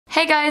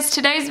Hey guys,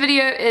 today's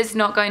video is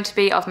not going to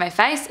be of my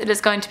face, it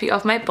is going to be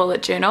of my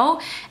bullet journal,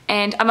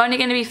 and I'm only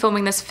going to be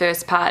filming this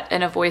first part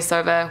in a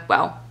voiceover,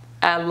 well,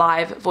 a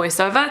live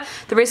voiceover.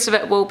 The rest of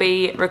it will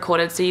be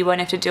recorded so you won't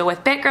have to deal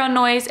with background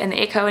noise and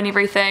the echo and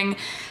everything,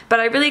 but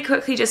I really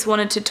quickly just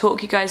wanted to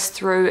talk you guys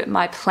through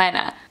my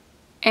planner.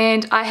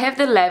 And I have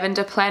the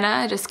lavender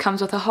planner. It just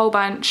comes with a whole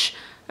bunch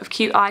of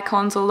cute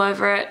icons all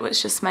over it,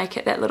 which just make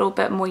it that little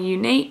bit more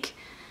unique.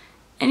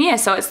 And yeah,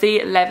 so it's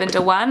the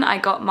lavender one. I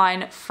got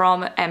mine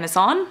from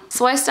Amazon.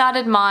 So I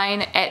started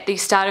mine at the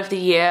start of the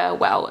year,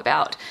 well,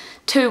 about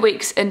 2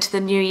 weeks into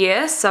the new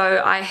year.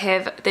 So I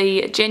have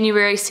the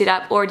January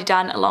setup already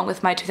done along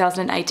with my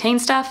 2018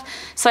 stuff.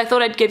 So I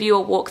thought I'd give you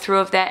a walkthrough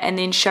of that and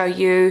then show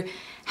you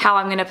how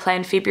I'm going to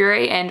plan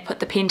February and put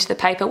the pen to the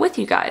paper with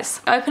you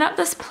guys. Open up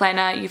this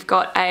planner, you've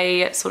got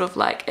a sort of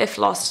like if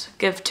lost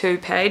give to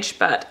page,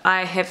 but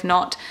I have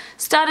not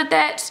started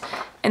that.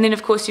 And then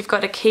of course you've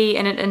got a key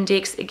and an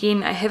index.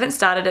 Again, I haven't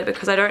started it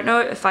because I don't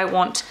know if I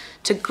want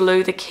to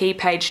glue the key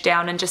page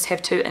down and just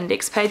have 2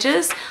 index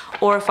pages,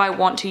 or if I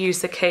want to use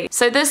the key.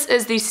 So this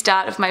is the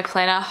start of my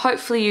planner.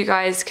 Hopefully you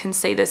guys can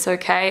see this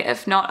okay.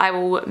 If not, I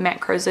will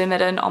macro zoom it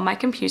in on my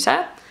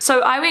computer.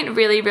 So I went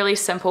really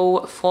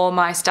simple for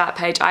my start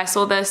page. I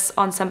saw this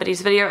on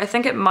somebody's video. I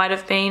think it might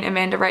have been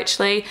Amanda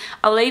Rachley.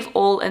 I'll leave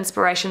all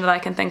inspiration that I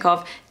can think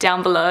of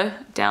down below.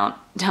 Down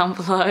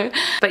below.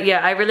 But yeah,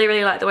 I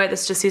really like the way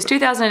this just says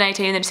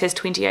 2018 and then it says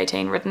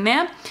 2018 written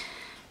there.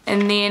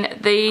 And then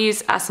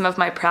these are some of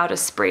my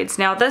proudest spreads.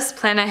 Now this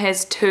planner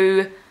has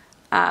 2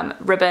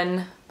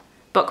 ribbon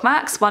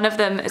bookmarks. One of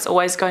them is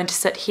always going to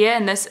sit here,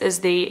 and this is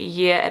the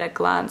year at a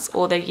glance,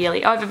 or the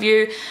yearly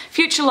overview,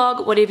 future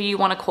log, whatever you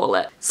want to call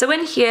it. So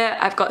in here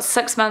I've got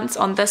 6 months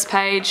on this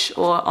page,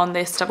 or on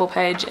this double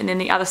page, and then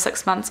the other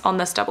 6 months on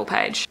this double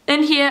page.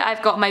 In here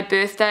I've got my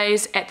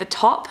birthdays at the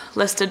top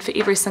listed for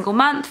every single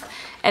month,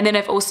 and then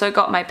I've also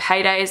got my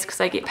paydays because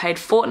I get paid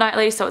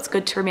fortnightly, so it's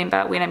good to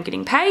remember when I'm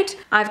getting paid.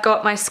 I've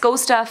got my school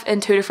stuff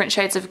in 2 different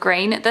shades of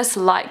green. This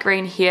light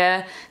green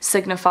here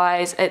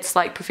signifies it's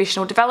like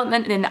professional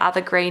development, and then the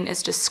other green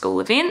is just school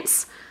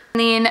events. And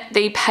then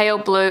the pale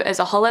blue is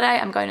a holiday,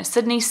 I'm going to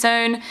Sydney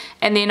soon,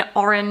 and then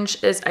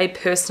orange is a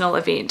personal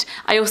event.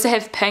 I also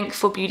have pink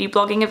for beauty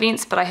blogging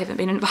events, but I haven't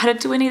been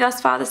invited to any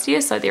thus far this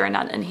year, so there are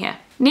none in here.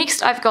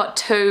 Next, I've got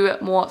 2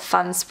 more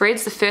fun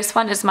spreads. The first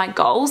one is my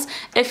goals.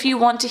 If you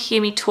want to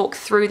hear me talk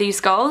through these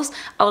goals,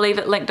 I'll leave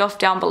it linked off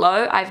down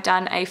below. I've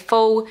done a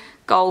full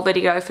goal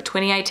video for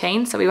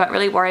 2018, so we won't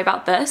really worry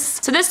about this.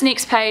 So this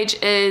next page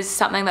is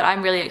something that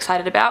I'm really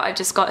excited about. I've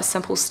just got a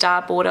simple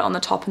star border on the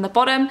top and the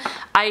bottom.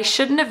 I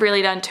shouldn't have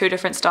really done 2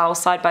 different styles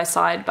side by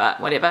side, but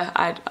whatever,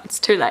 it's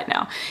too late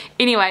now.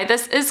 Anyway,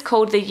 this is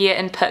called the year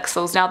in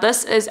pixels. Now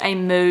this is a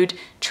mood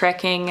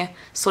tracking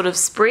sort of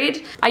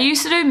spread. I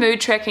used to do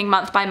mood tracking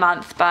month by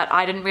month, but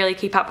I didn't really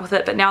keep up with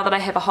it. But now that I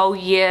have a whole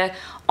year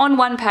on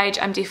one page,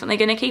 I'm definitely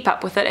going to keep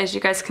up with it. As you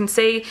guys can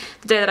see,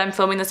 the day that I'm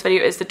filming this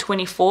video is the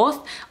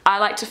 24th. I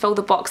like to fill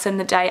the box in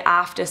the day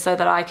after so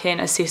that I can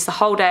assess the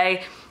whole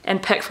day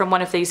and pick from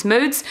one of these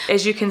moods.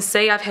 As you can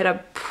see, I've had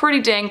a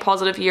pretty dang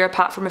positive year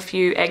apart from a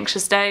few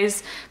anxious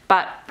days,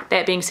 but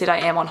that being said, I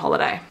am on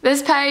holiday.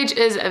 This page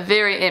is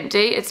very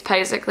empty. It's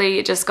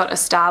basically just got a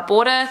star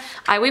border.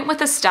 I went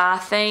with a star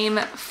theme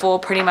for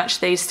pretty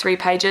much these 3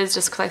 pages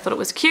just because I thought it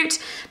was cute,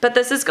 but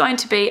this is going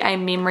to be a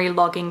memory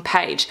logging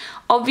page.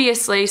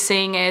 Obviously,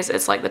 seeing as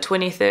it's like the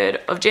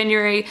 23rd of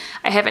January,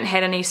 I haven't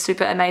had any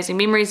super amazing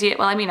memories yet.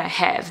 Well, I mean, I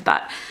have,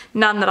 but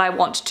none that I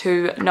want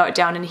to note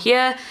down in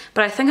here.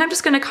 But I think I'm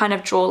just going to kind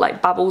of draw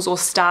like bubbles or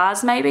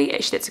stars maybe.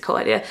 Actually, that's a cool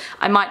idea.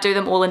 I might do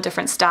them all in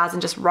different stars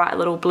and just write a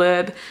little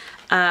blurb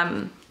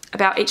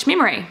about each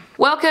memory.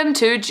 Welcome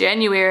to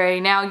January.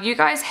 Now you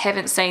guys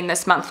haven't seen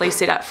this monthly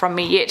setup from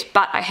me yet,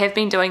 but I have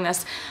been doing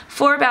this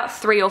for about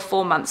 3 or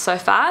 4 months so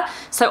far.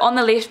 So on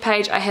the left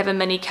page I have a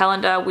mini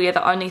calendar where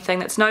the only thing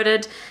that's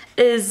noted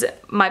is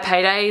my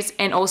paydays,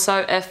 and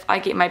also if I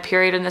get my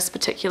period in this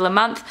particular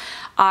month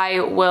I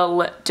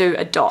will do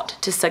a dot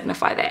to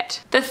signify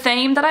that. The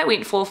theme that I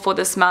went for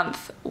this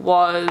month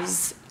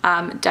was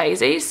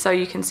daisies, so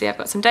you can see I've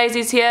got some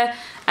daisies here.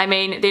 I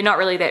mean, they're not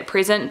really that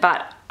present,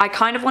 but I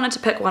kind of wanted to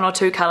pick 1 or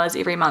 2 colors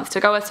every month to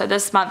go with. So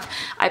this month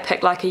I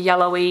picked like a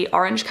yellowy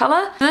orange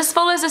color. This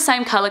follows the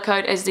same color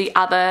code as the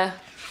other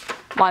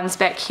ones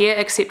back here,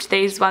 except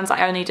these ones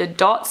I only did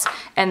dots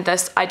and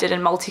this I did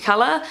in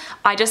multicolor.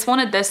 I just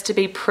wanted this to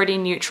be pretty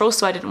neutral,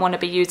 so I didn't want to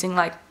be using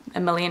like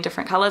a million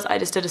different colors. I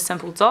just did a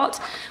simple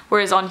dot,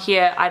 whereas on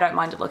here I don't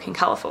mind it looking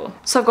colorful.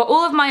 So I've got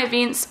all of my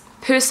events,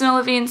 personal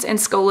events and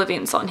school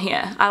events on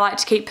here. I like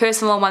to keep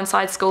personal on one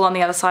side, school on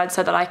the other side,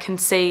 so that I can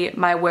see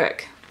my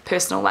work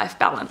personal life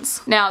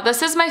balance. Now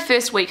this is my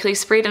first weekly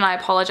spread, and I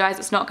apologize,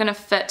 it's not going to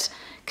fit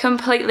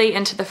completely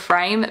into the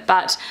frame,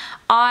 but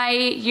I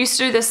used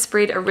to do this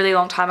spread a really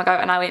long time ago,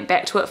 and I went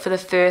back to it for the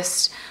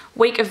first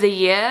week of the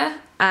year.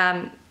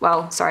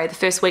 The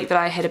first week that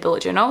I had a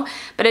bullet journal.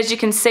 But as you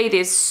can see,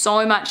 there's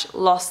so much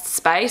lost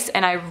space,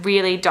 and I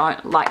really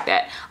don't like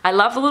that. I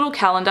love the little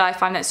calendar. I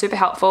find that super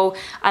helpful.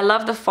 I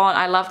love the font.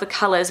 I love the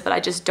colors, but I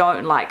just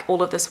don't like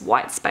all of this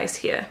white space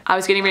here. I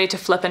was getting ready to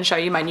flip and show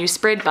you my new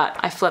spread, but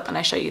I flip and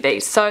I show you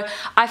these. So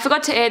I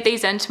forgot to add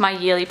these into my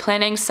yearly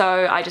planning,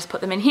 so I just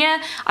put them in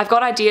here. I've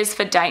got ideas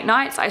for date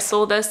nights. I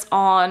saw this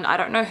on, I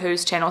don't know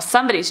whose channel,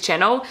 somebody's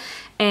channel,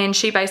 and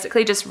she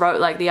basically just wrote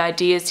like the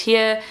ideas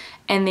here,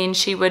 and then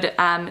she would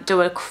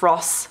do a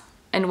cross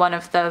in one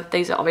of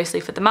these are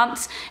obviously for the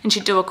months, and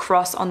she'd do a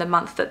cross on the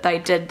month that they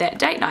did that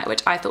date night,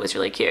 which I thought was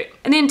really cute.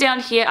 And then down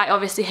here I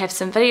obviously have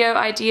some video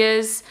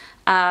ideas.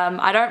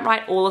 I don't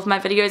write all of my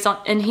videos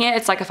in here.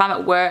 It's like if I'm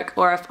at work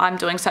or if I'm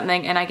doing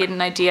something and I get an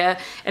idea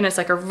and it's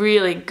like a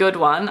really good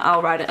one,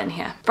 I'll write it in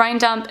here. Brain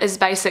dump is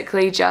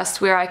basically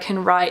just where I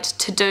can write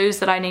to-dos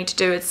that I need to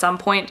do at some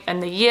point in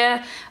the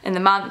year, in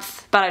the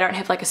month, but I don't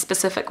have like a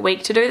specific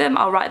week to do them.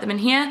 I'll write them in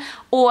here.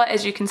 Or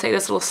as you can see,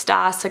 this little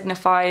star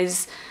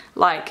signifies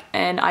like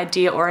an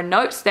idea or a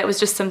note. That was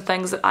just some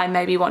things that I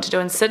maybe want to do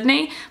in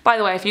Sydney. By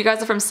the way, if you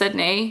guys are from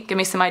Sydney, give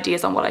me some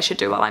ideas on what I should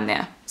do while I'm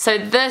there. So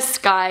this,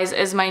 guys,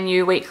 is my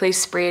new weekly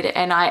spread,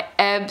 and I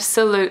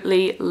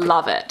absolutely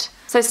love it.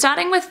 So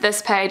starting with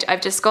this page,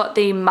 I've just got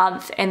the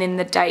month and then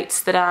the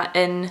dates that are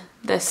in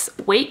this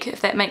week,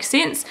 if that makes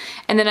sense.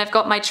 And then I've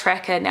got my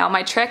tracker. Now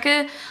my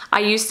tracker, I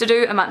used to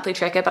do a monthly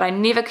tracker, but I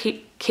never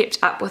kept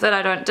up with it.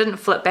 I didn't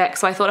flip back,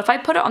 so I thought if I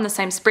put it on the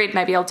same spread,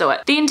 maybe I'll do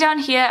it. Then down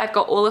here, I've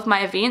got all of my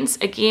events.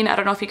 Again, I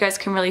don't know if you guys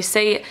can really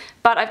see it,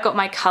 but I've got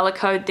my color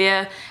code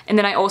there, and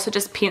then I also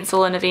just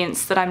pencil in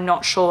events that I'm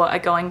not sure are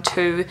going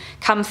to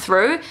come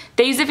through.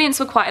 These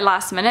events were quite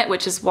last minute,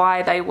 which is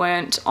why they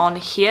weren't on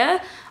here.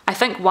 I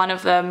think one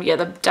of them, yeah,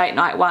 the date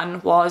night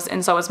one was,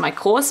 and so was my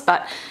course,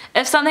 but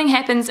if something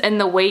happens in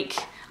the week,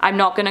 I'm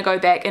not going to go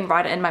back and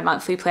write it in my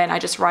monthly plan. I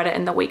just write it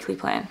in the weekly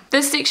plan.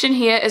 This section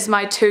here is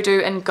my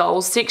to-do and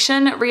goals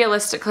section.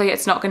 Realistically,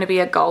 it's not going to be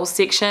a goals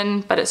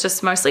section, but it's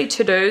just mostly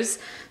to-dos.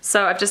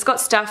 So I've just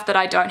got stuff that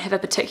I don't have a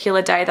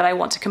particular day that I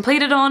want to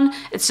complete it on.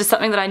 It's just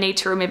something that I need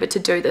to remember to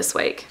do this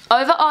week.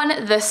 Over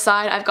on this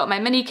side, I've got my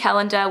mini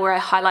calendar where I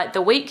highlight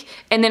the week,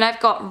 and then I've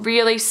got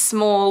really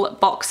small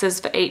boxes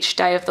for each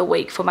day of the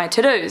week for my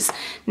to-dos.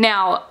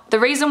 Now, the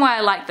reason why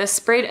I like this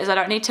spread is I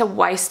don't need to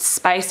waste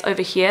space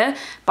over here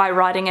by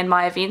writing in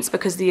my events,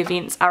 because the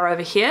events are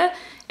over here.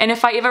 And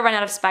if I ever run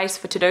out of space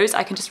for to-dos,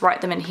 I can just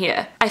write them in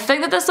here. I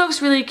think that this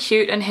looks really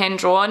cute and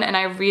hand-drawn, and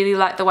I really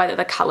like the way that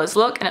the colors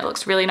look, and it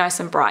looks really nice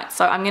and bright.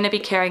 So I'm gonna be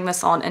carrying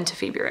this on into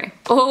February.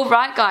 All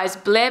right, guys,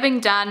 blabbing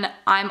done.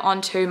 I'm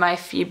onto my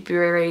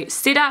February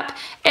setup.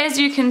 As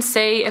you can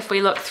see, if we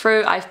look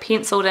through, I've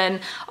penciled in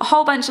a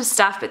whole bunch of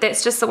stuff, but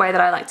that's just the way that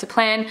I like to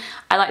plan.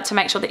 I like to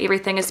make sure that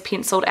everything is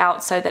penciled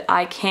out so that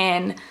I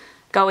can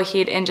go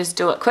ahead and just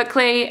do it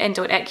quickly and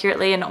do it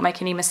accurately and not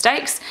make any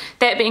mistakes.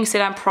 That being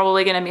said, I'm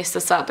probably going to mess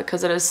this up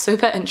because it is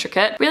super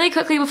intricate. Really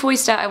quickly before we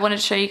start, I wanted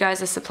to show you guys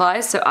the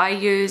supplies. So I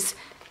use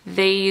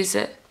these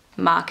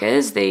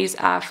markers. These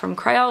are from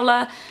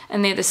Crayola,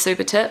 and they're the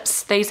super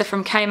tips. These are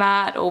from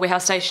Kmart or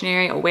Warehouse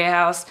Stationery or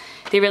Warehouse.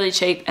 They're really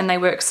cheap and they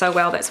work so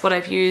well. That's what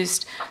I've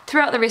used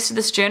throughout the rest of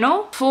this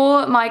journal.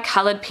 For my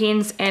colored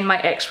pens, and my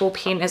actual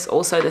pen is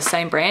also the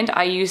same brand,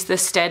 I use the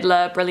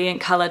Staedtler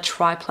Brilliant Color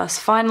Tri Plus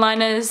fine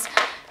liners.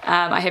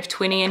 I have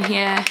 20 in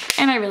here,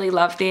 and I really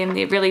love them.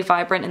 They're really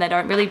vibrant and they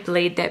don't really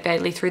bleed that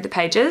badly through the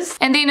pages.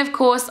 And then of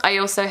course I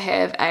also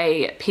have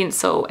a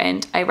pencil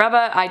and a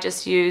rubber. I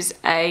just use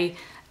a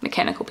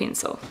mechanical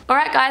pencil.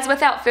 Alright guys,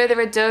 without further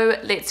ado,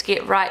 let's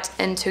get right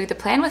into the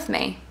plan with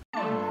me.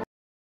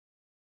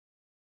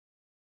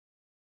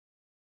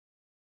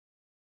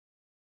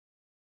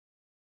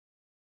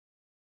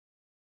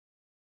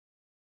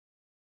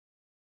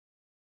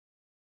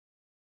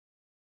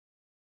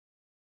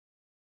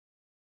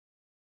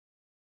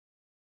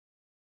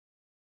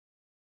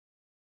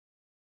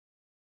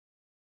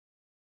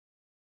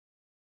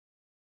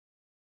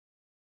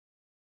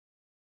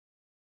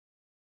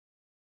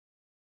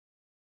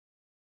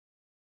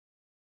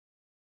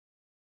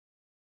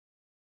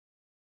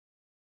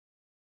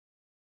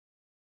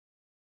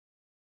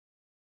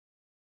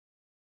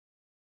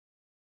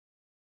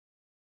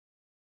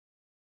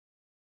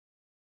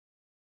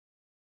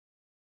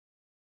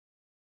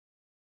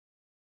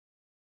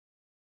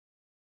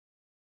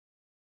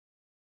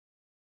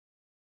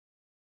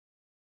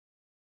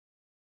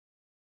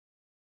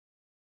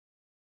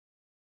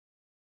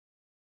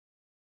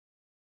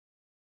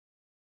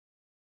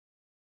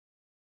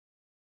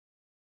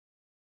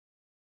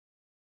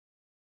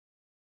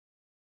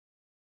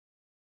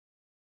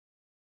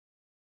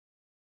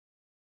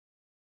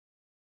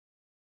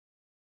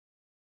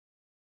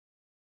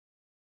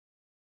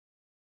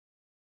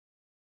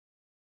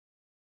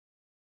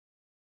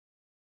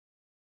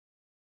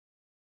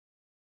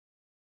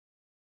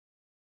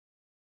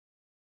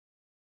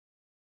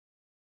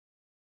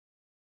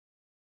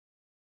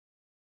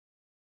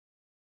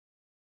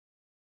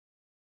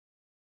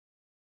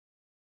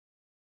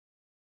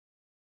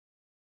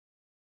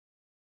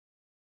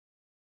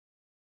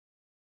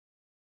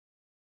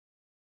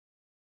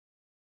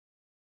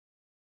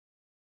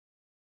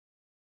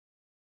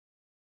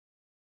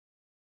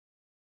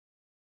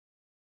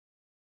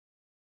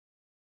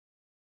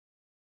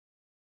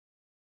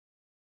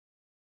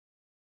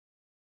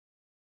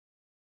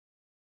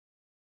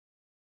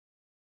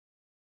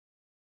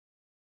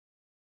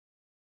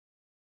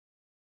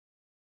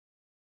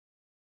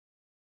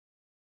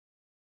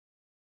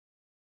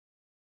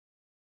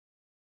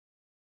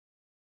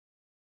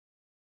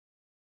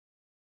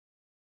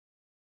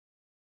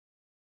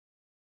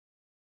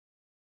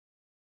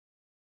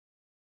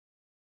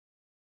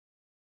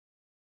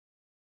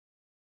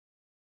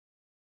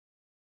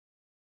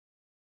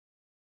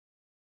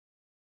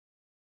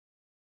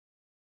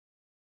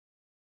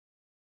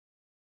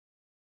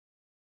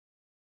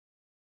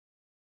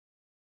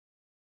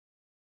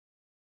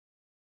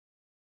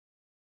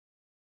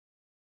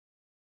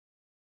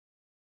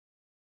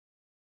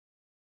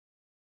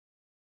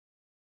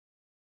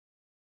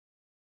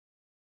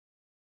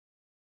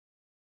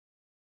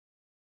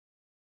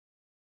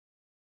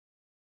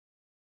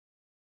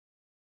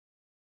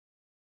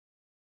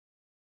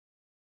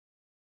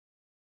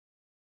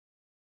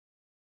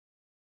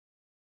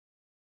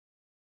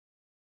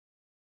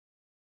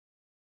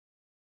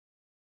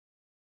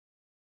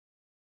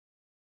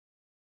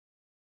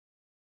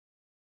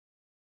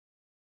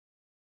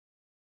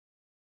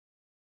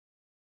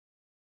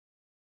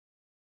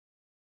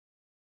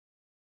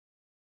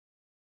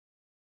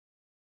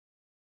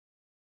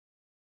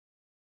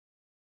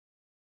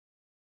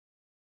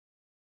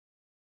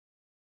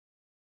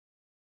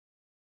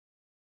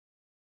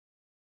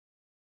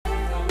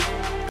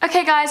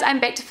 Okay guys,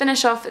 I'm back to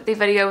finish off the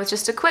video with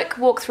just a quick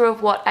walkthrough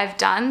of what I've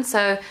done.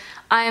 So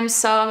I am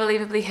so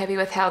unbelievably happy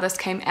with how this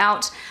came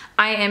out.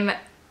 I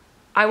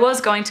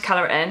was going to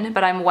colour in,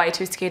 but I'm way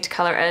too scared to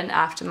colour in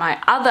after my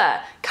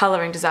other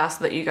colouring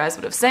disaster that you guys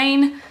would have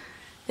seen.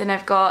 Then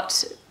I've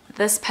got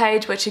this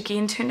page, which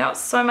again turned out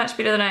so much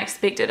better than I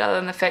expected, other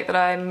than the fact that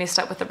I messed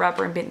up with the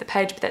rubber and bent the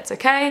page, but that's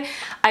okay.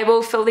 I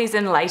will fill these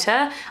in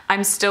later.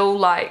 I'm still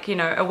like, you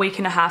know, a week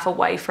and a half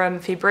away from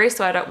February,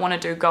 so I don't want to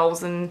do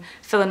goals and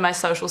fill in my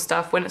social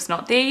stuff when it's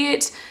not there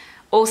yet.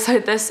 Also,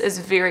 this is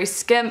very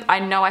skimp.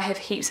 I know I have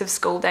heaps of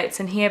school dates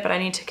in here, but I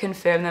need to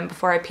confirm them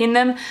before I pen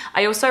them.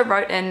 I also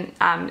wrote in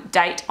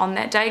date on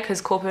that day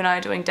because Corpo and I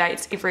are doing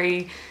dates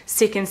every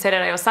second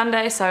Saturday or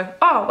Sunday. So,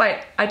 oh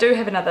wait, I do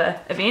have another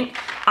event.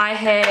 I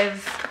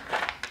have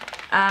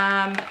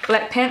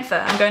Black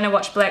Panther. I'm going to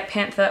watch Black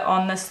Panther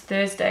on this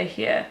Thursday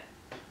here.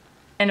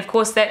 And of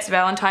course that's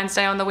Valentine's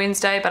Day on the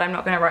Wednesday, but I'm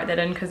not going to write that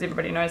in because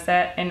everybody knows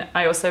that. And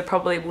I also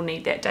probably will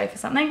need that day for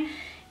something.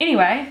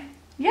 Anyway.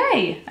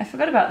 Yay! I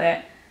forgot about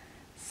that.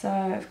 So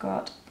I've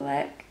got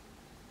Black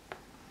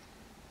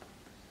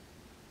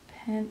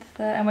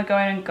Panther and we're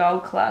going in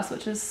gold class,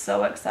 which is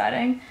so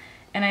exciting.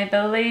 And I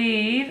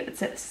believe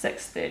it's at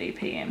 6:30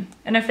 p.m.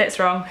 And if that's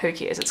wrong, who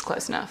cares? It's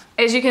close enough.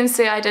 As you can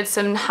see, I did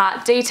some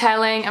heart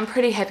detailing. I'm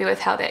pretty happy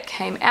with how that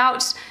came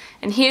out.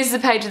 And here's the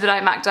page that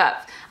I marked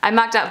up. I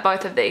marked up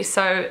both of these.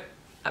 So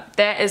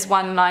that is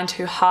one line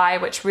too high,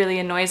 which really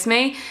annoys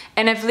me.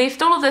 And I've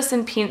left all of this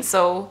in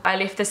pencil. I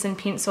left this in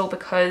pencil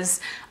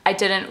because I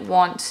didn't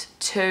want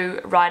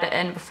to write it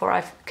in before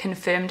I've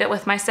confirmed it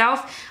with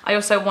myself. I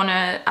also want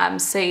to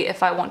see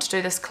if I want to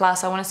do this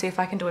class. I want to see if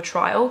I can do a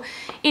trial.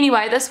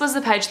 Anyway, this was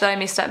the page that I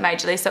messed up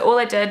majorly. So all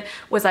I did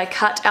was I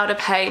cut out a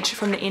page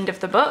from the end of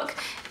the book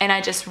and I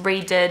just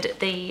redid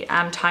the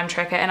time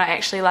tracker, and I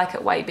actually like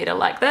it way better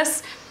like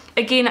this.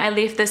 Again, I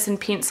left this in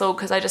pencil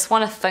because I just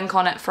want to think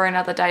on it for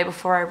another day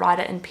before I write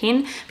it in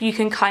pen, but you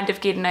can kind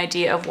of get an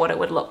idea of what it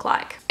would look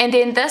like. And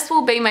then this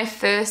will be my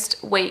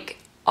first week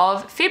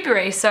of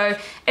February. So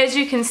as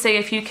you can see,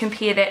 if you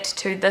compare that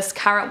to this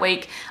current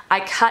week,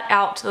 I cut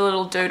out the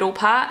little doodle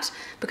part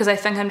because I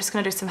think I'm just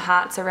going to do some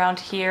hearts around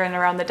here and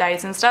around the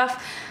days and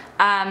stuff.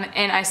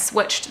 And I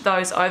switched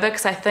those over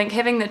because I think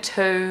having the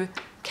two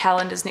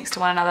calendars next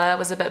to one another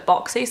was a bit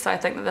boxy, so I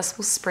think that this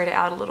will spread it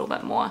out a little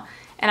bit more.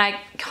 And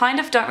I kind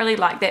of don't really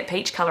like that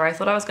peach color. I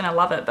thought I was going to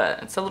love it,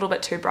 but it's a little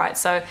bit too bright.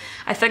 So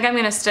I think I'm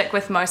going to stick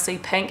with mostly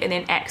pink and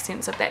then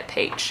accents of that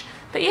peach.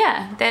 But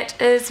yeah,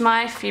 that is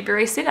my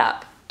February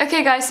setup.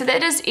 Okay guys, so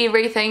that is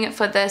everything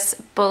for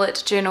this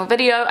bullet journal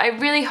video. I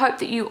really hope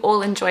that you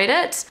all enjoyed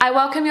it. I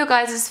welcome your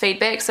guys'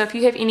 feedback, so if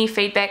you have any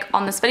feedback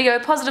on this video,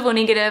 positive or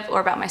negative, or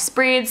about my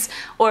spreads,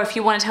 or if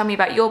you want to tell me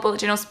about your bullet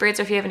journal spreads,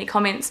 or if you have any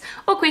comments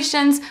or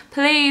questions,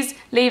 please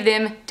leave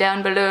them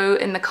down below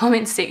in the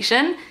comments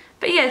section.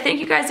 But yeah, thank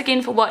you guys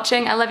again for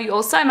watching. I love you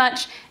all so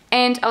much,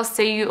 and I'll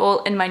see you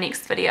all in my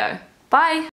next video. Bye!